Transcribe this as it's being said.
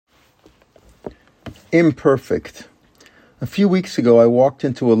Imperfect. A few weeks ago, I walked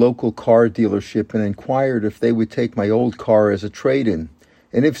into a local car dealership and inquired if they would take my old car as a trade-in,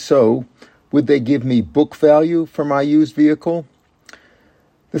 and if so, would they give me book value for my used vehicle?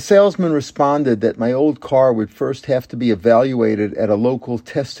 The salesman responded that my old car would first have to be evaluated at a local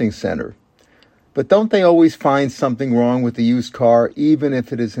testing center. But don't they always find something wrong with the used car, even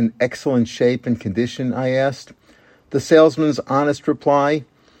if it is in excellent shape and condition, I asked. The salesman's honest reply: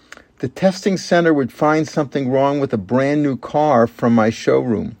 the testing center would find something wrong with a brand new car from my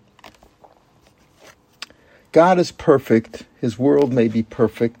showroom. God is perfect, His world may be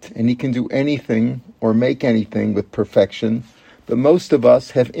perfect, and He can do anything or make anything with perfection, but most of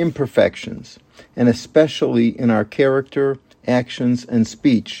us have imperfections, and especially in our character, actions, and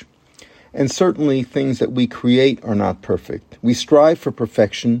speech. And certainly things that we create are not perfect. We strive for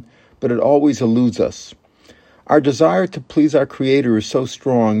perfection, but it always eludes us. Our desire to please our Creator is so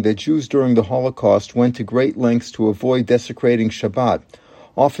strong that Jews during the Holocaust went to great lengths to avoid desecrating Shabbat,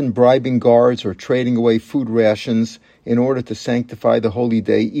 often bribing guards or trading away food rations in order to sanctify the holy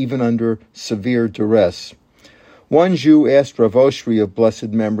day, even under severe duress. One Jew asked Rav Oshri of blessed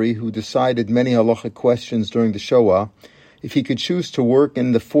memory, who decided many halachic questions during the Shoah, if he could choose to work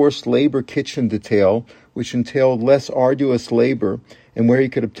in the forced labor kitchen detail, which entailed less arduous labor and where he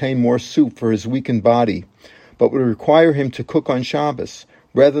could obtain more soup for his weakened body, but would require him to cook on Shabbos,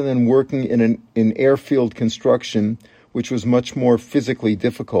 rather than working in airfield construction, which was much more physically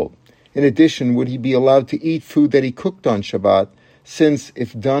difficult. In addition, would he be allowed to eat food that he cooked on Shabbat, since,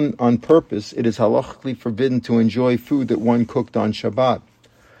 if done on purpose, it is halachically forbidden to enjoy food that one cooked on Shabbat?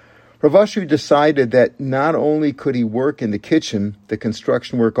 Rav Oshri decided that not only could he work in the kitchen, the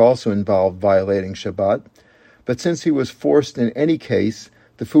construction work also involved violating Shabbat, but since he was forced in any case,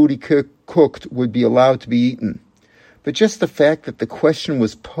 the food he cooked would be allowed to be eaten. But just the fact that the question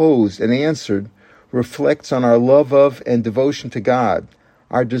was posed and answered reflects on our love of and devotion to God,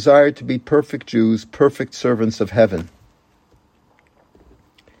 our desire to be perfect Jews, perfect servants of heaven.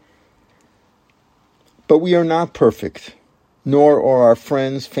 But we are not perfect, nor are our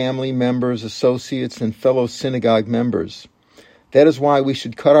friends, family members, associates, and fellow synagogue members. That is why we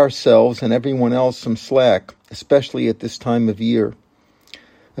should cut ourselves and everyone else some slack, especially at this time of year.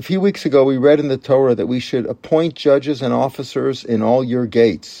 A few weeks ago, we read in the Torah that we should appoint judges and officers in all your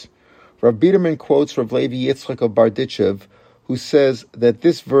gates. Rav Biederman quotes Rav Levi Yitzchak of Barditchev, who says that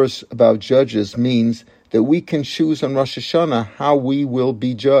this verse about judges means that we can choose on Rosh Hashanah how we will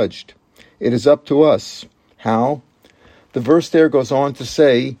be judged. It is up to us. How? The verse there goes on to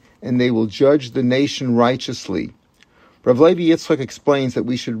say, and they will judge the nation righteously. Rav Levi Yitzchak explains that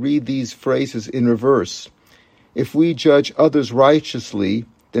we should read these phrases in reverse. If we judge others righteously,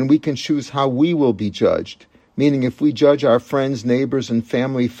 then we can choose how we will be judged. Meaning, if we judge our friends, neighbors, and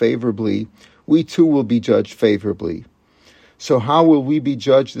family favorably, we too will be judged favorably. So how will we be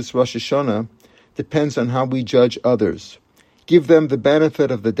judged this Rosh Hashanah depends on how we judge others. Give them the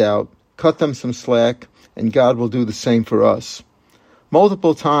benefit of the doubt, cut them some slack, and God will do the same for us.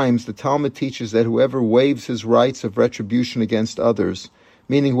 Multiple times the Talmud teaches that whoever waives his rights of retribution against others,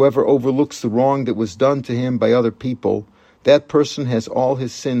 meaning whoever overlooks the wrong that was done to him by other people, that person has all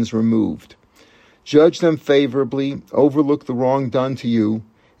his sins removed. Judge them favorably, overlook the wrong done to you,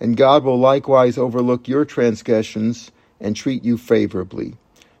 and God will likewise overlook your transgressions and treat you favorably.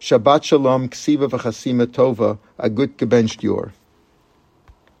 Shabbat Shalom, Ksiva v'chasima tova, a good gebencht yor.